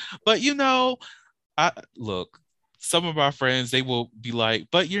like. But I look. Some of our friends, they will be like,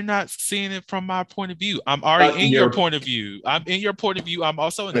 but you're not seeing it from my point of view. I'm already in your point of view. I'm in your point of view. I'm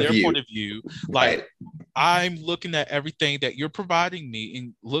also in their point of view. Like, I'm looking at everything that you're providing me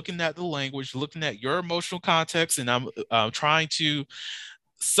and looking at the language, looking at your emotional context, and I'm trying to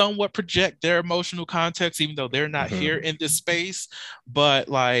somewhat project their emotional context, even though they're not here in this space. But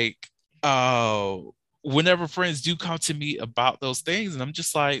like, whenever friends do come to me about those things, and I'm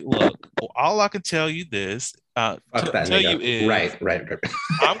just like, look, all I can tell you is I'm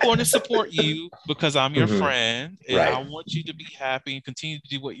going to support you because I'm your friend, and I want you to be happy and continue to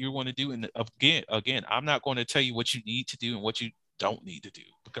do what you want to do. And again, I'm not going to tell you what you need to do and what you don't need to do,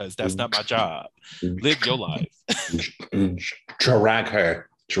 because that's not my job. Live your life. Drag her.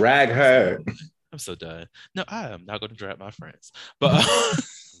 I'm so done. No, I am not going to drag my friends, but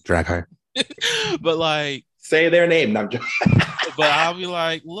drag her. But like, say their name. No, but I'll be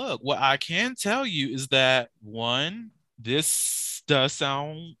like, look, what I can tell you is that one, this does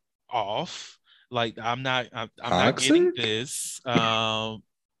sound off. Like, I'm not getting this. No,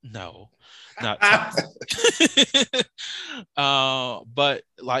 not toxic. But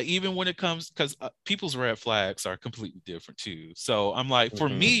like, even when it comes, because people's red flags are completely different too. So I'm like, for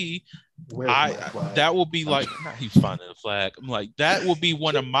me, that will be like, not he's finding a flag. I'm like, that will be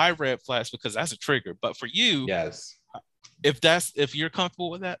one of my red flags because that's a trigger. But for you, yes, if you're comfortable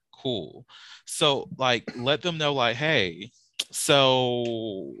with that, cool. So like, let them know like, hey,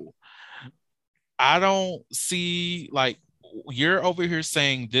 so I don't see, like, you're over here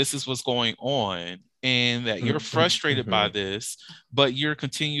saying this is what's going on and that you're frustrated by this, but you're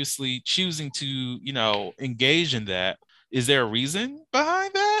continuously choosing to, engage in that. Is there a reason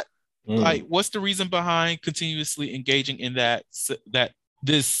behind that? Like, what's the reason behind continuously engaging in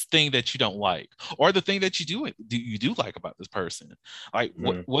this thing that you don't like, or the thing that you do like about this person? Like,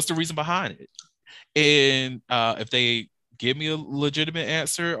 what's the reason behind it? And if they give me a legitimate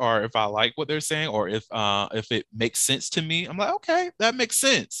answer, or if I like what they're saying, or if it makes sense to me, I'm like, okay, that makes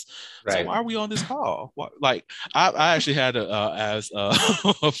sense. So Right. why are we on this call? Like I actually had as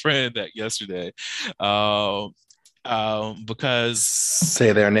a friend that yesterday, because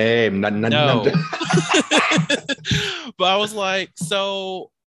Say their name. no, but I was like, so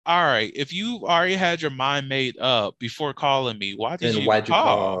all right, if you already had your mind made up before calling me, why did Then you why'd you call?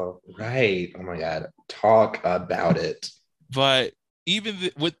 call? Right. Oh my God. Talk about it. But even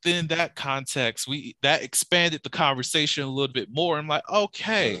within that context, that expanded the conversation a little bit more. I'm like,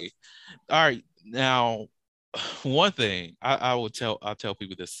 okay, all right, now one thing I'll tell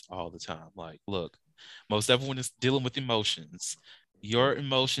people this all the time. Like, look, most everyone is dealing with emotions. Your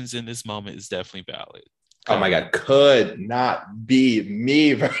emotions in this moment is definitely valid. Oh my God, could not be me.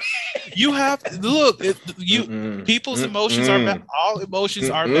 You have look. People's emotions are valid. All emotions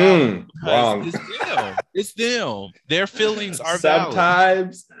are valid because Wrong. It's them. Their feelings are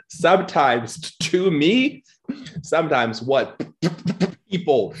valid. Sometimes to me, sometimes what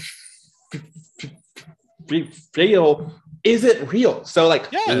people feel isn't real. So like,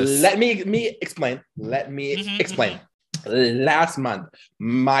 yes. let me explain. Explain. Last month,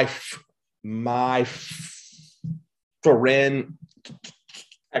 my friend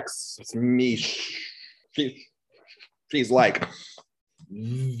texts me. She's like,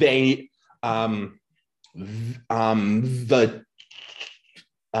 the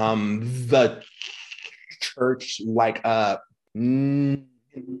church like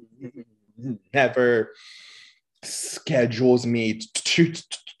never schedules me to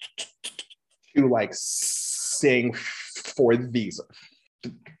like sing for these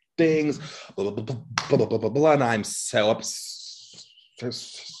things, blah, blah, blah, blah, blah, blah, blah, and I'm so upset.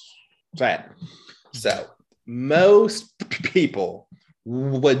 So most people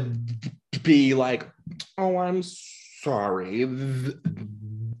would be like, oh, I'm sorry,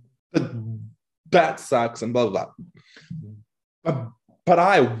 that sucks, and blah, blah, blah. But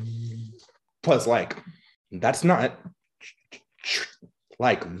I was like, that's not,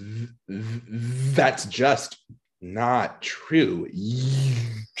 like, that's just not true.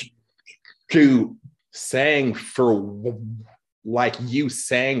 You sang for, like, you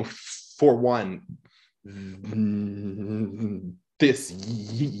sang for one this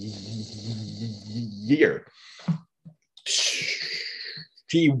year.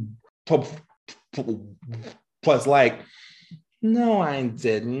 She was like, no, I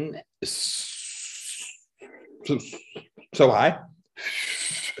didn't. So I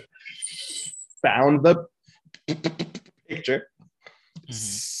found the picture,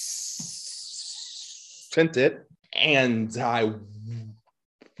 sent it, and I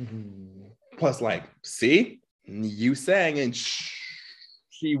was like, see, you sang, and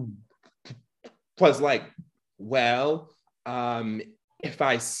she was like, well, if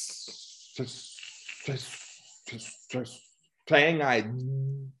I sang, I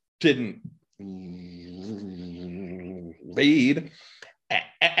didn't read,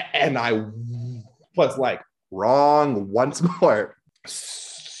 and I was like, wrong once more.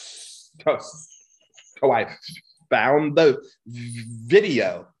 So I found the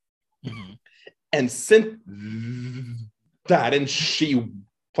video and sent that, and she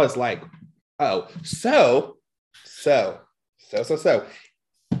was like, oh, so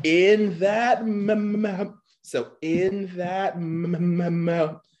in that moment,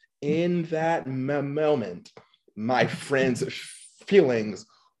 my friend's feelings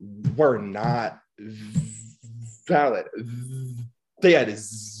were not valid. They had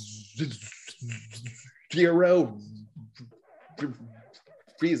zero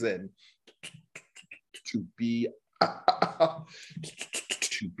reason to be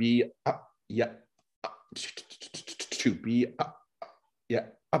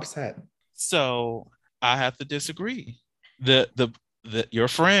upset. So I have to disagree. Your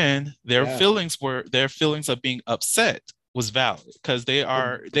friend, their feelings of being upset was valid because they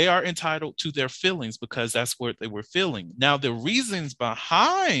are entitled to their feelings because that's what they were feeling. Now the reasons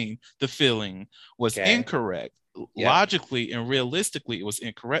behind the feeling was incorrect. Logically and realistically, it was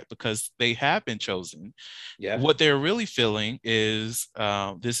incorrect because they have been chosen. What they're really feeling is,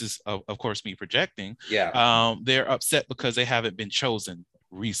 this is of course me projecting. They're upset because they haven't been chosen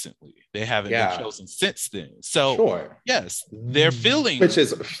recently. They haven't been chosen since then. So yes, their feeling, which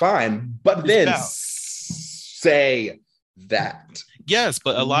is fine, but then say that. Yes,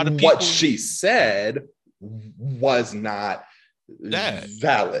 but a lot of people, what she said was not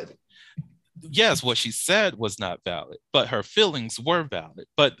valid. Yes, what she said was not valid, but her feelings were valid.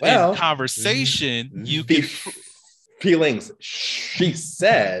 But in conversation, the feelings she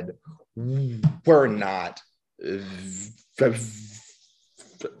said were not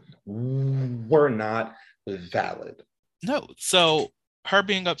were not valid. No. So her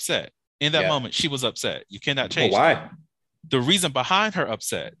being upset in that Yeah. moment, she was upset. You cannot Well, change why? that. The reason behind her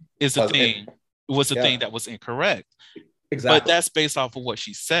upset is the Was it- thing was the yeah. thing that was incorrect. Exactly. But that's based off of what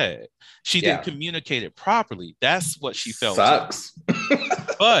she said. She Yeah. didn't communicate it properly. That's what she felt. Sucks.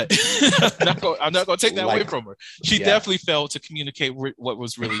 But I'm not going to take that away Like, from her. She yeah. definitely failed to communicate what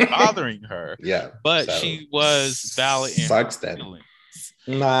was really bothering her. Yeah. But so she was valid in sucks her then. feelings.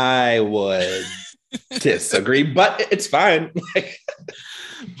 I would disagree, but it's fine. Like,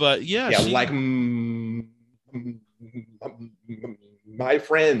 But yeah, yeah, like my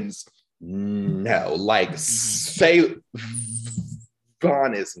friends, no, like say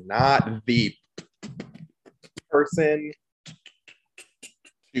Vaughn is not the person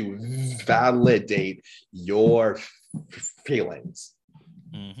to validate your feelings.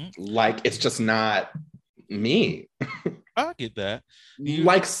 Like, it's just not me. I get that.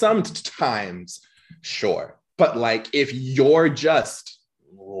 Like, sometimes, sure, but like if you're just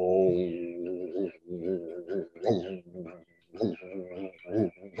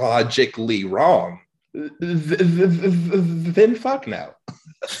logically wrong, then fuck no.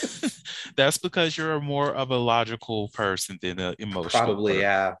 That's because you're more of a logical person than an emotional. Probably,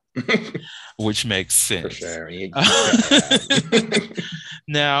 person, yeah. which makes sense. For sure. Yeah.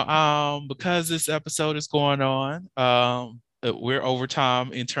 Now, because this episode is going on, we're over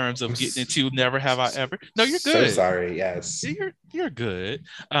time in terms of getting into Never Have I Ever. No, you're good. So sorry. Yes. You're good.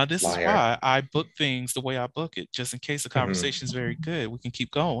 This Liar. is why I book things the way I book it, just in case the conversation is very good. We can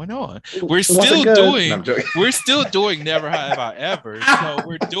keep going on. We're still doing Never Have I Ever. So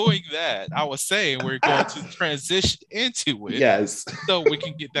we're doing that. I was saying we're going to transition into it. Yes. So we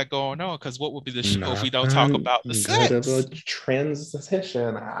can get that going on. Because what would be the show if we don't talk about the sex?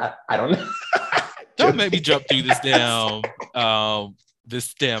 Transition. I don't know. Don't make me jump through this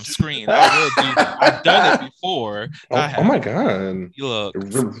damn screen. I will do that. I've done it before. Oh my god! Look,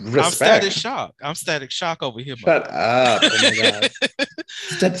 respect. I'm static shock over here. Shut up! Oh my god!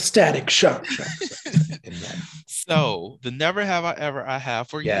 Static shock. So the Never Have I Ever I have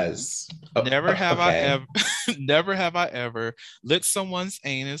for yes. you. Never have I ever. Never have I ever licked someone's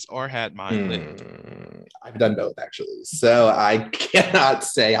anus or had mine licked. I've done both actually, so I cannot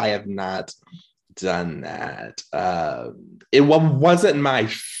say I have not done that. It wasn't my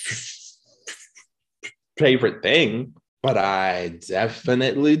favorite thing, but I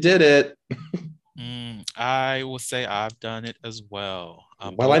definitely did it. I will say I've done it as well.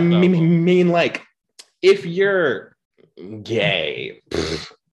 Well, I mean, like, if you're gay,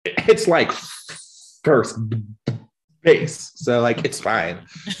 it's like first base, so like it's fine.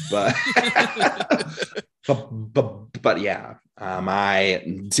 But but yeah, I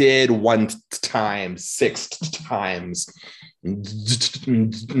did one time 6 times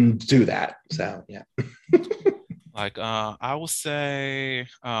do that. So yeah. Like I will say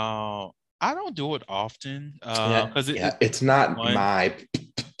I don't do it often because it's not my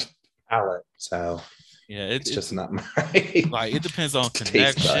palate. So yeah, it's just not my like. It depends on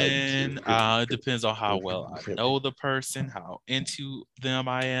connection. It depends on how well I know the person, how into them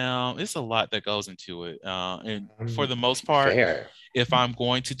I am. It's a lot that goes into it. And for the most part, if I'm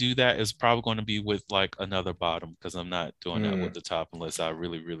going to do that, it's probably going to be with like another bottom, because I'm not doing that with the top unless I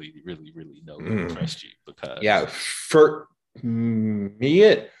really, really, really, really know and trust you. Because yeah, for me,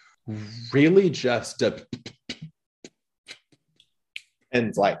 it really just depends.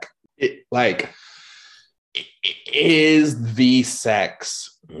 Like it, like. Is the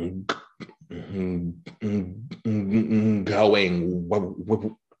sex going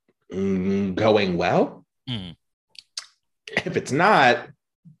well? If it's not,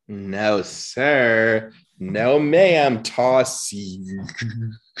 no sir, no ma'am, toss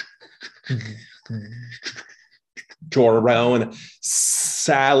your own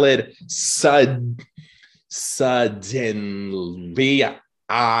salad suddenly.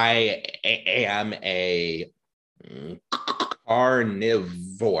 I am a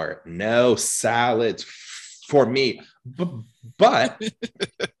carnivore. No salads for me. But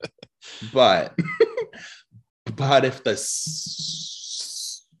if the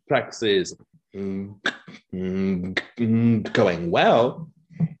sex is going well,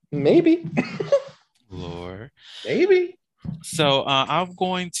 maybe. Lord. Maybe. So I'm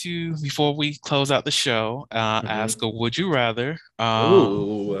going to, before we close out the show, ask a would you rather.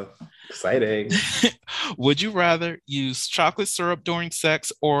 Ooh, exciting. Would you rather use chocolate syrup during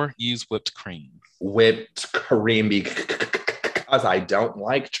sex or use whipped cream? Whipped cream, because I don't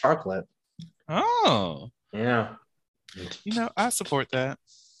like chocolate. Oh. Yeah. You know, I support that.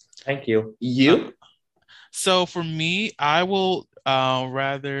 Thank you. You? So for me, I will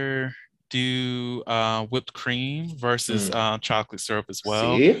rather do whipped cream versus chocolate syrup as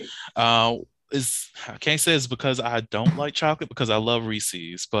well. See? I can't say it's because I don't like chocolate because I love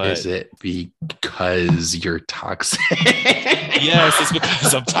Reese's, but Is it because you're toxic? yes, it's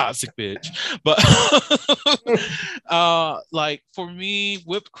because I'm toxic, bitch. But like for me,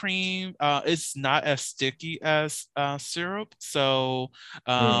 whipped cream, it's not as sticky as syrup. So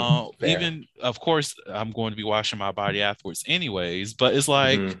Fair. even of course I'm going to be washing my body afterwards anyways, but it's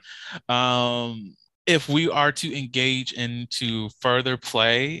like if we are to engage into further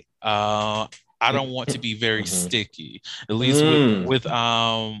play, I don't want to be very sticky. At least with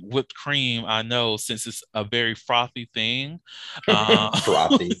whipped cream, I know since it's a very frothy thing,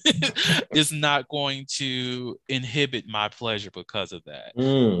 Frothy. it's not going to inhibit my pleasure because of that.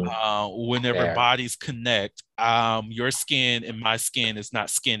 Whenever Fair. bodies connect, your skin and my skin is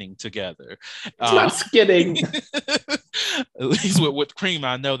not skinning together. It's not skinning. At least with whipped cream,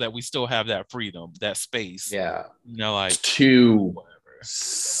 I know that we still have that freedom, that space. Yeah. You know, like to whatever.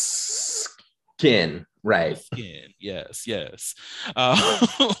 Skin, right? Skin, yes.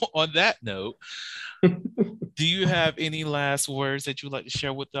 On that note, do you have any last words that you'd like to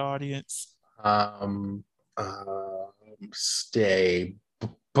share with the audience? Stay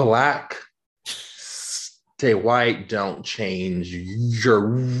black, stay white, don't change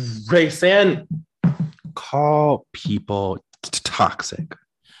your race, and call people toxic.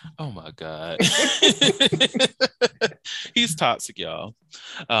 Oh my God. He's toxic, y'all.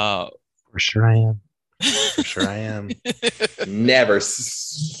 For sure I am. For sure I am. Never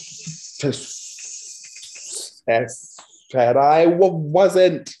said I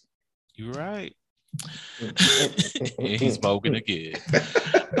wasn't. You're right. He's smoking again.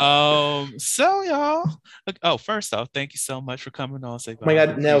 So y'all. Oh, first off, thank you so much for coming on. Oh my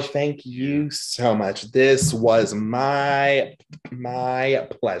God, no, thank you so much. This was my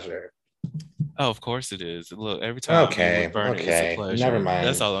pleasure. Oh, of course it is. Look, every time. Okay. It's a pleasure. Never mind.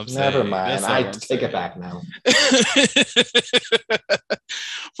 That's all I'm saying. Never mind. I take it back now.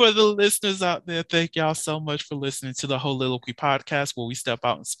 For the listeners out there, thank y'all so much for listening to the Holiloquy podcast, where we step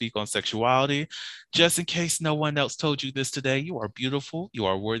out and speak on sexuality. Just in case no one else told you this today, you are beautiful. You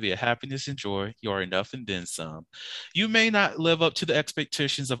are worthy of happiness and joy. You are enough and then some. You may not live up to the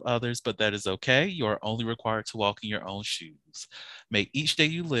expectations of others, but that is okay. You are only required to walk in your own shoes. May each day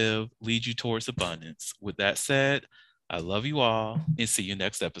you live lead you towards abundance. With that said, I love you all and see you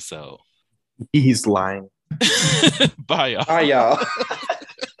next episode. He's lying. Bye, y'all. Bye, y'all.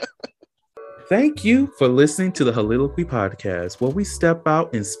 Thank you for listening to the Holiloquy podcast, where we step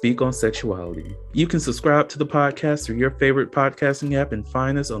out and speak on sexuality. You can subscribe to the podcast through your favorite podcasting app and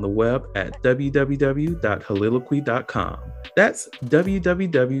find us on the web at www.holiloquy.com. That's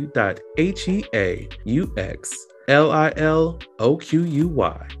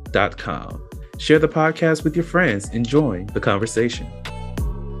www.HEAUXLILOQUY.com. Share the podcast with your friends and join the conversation.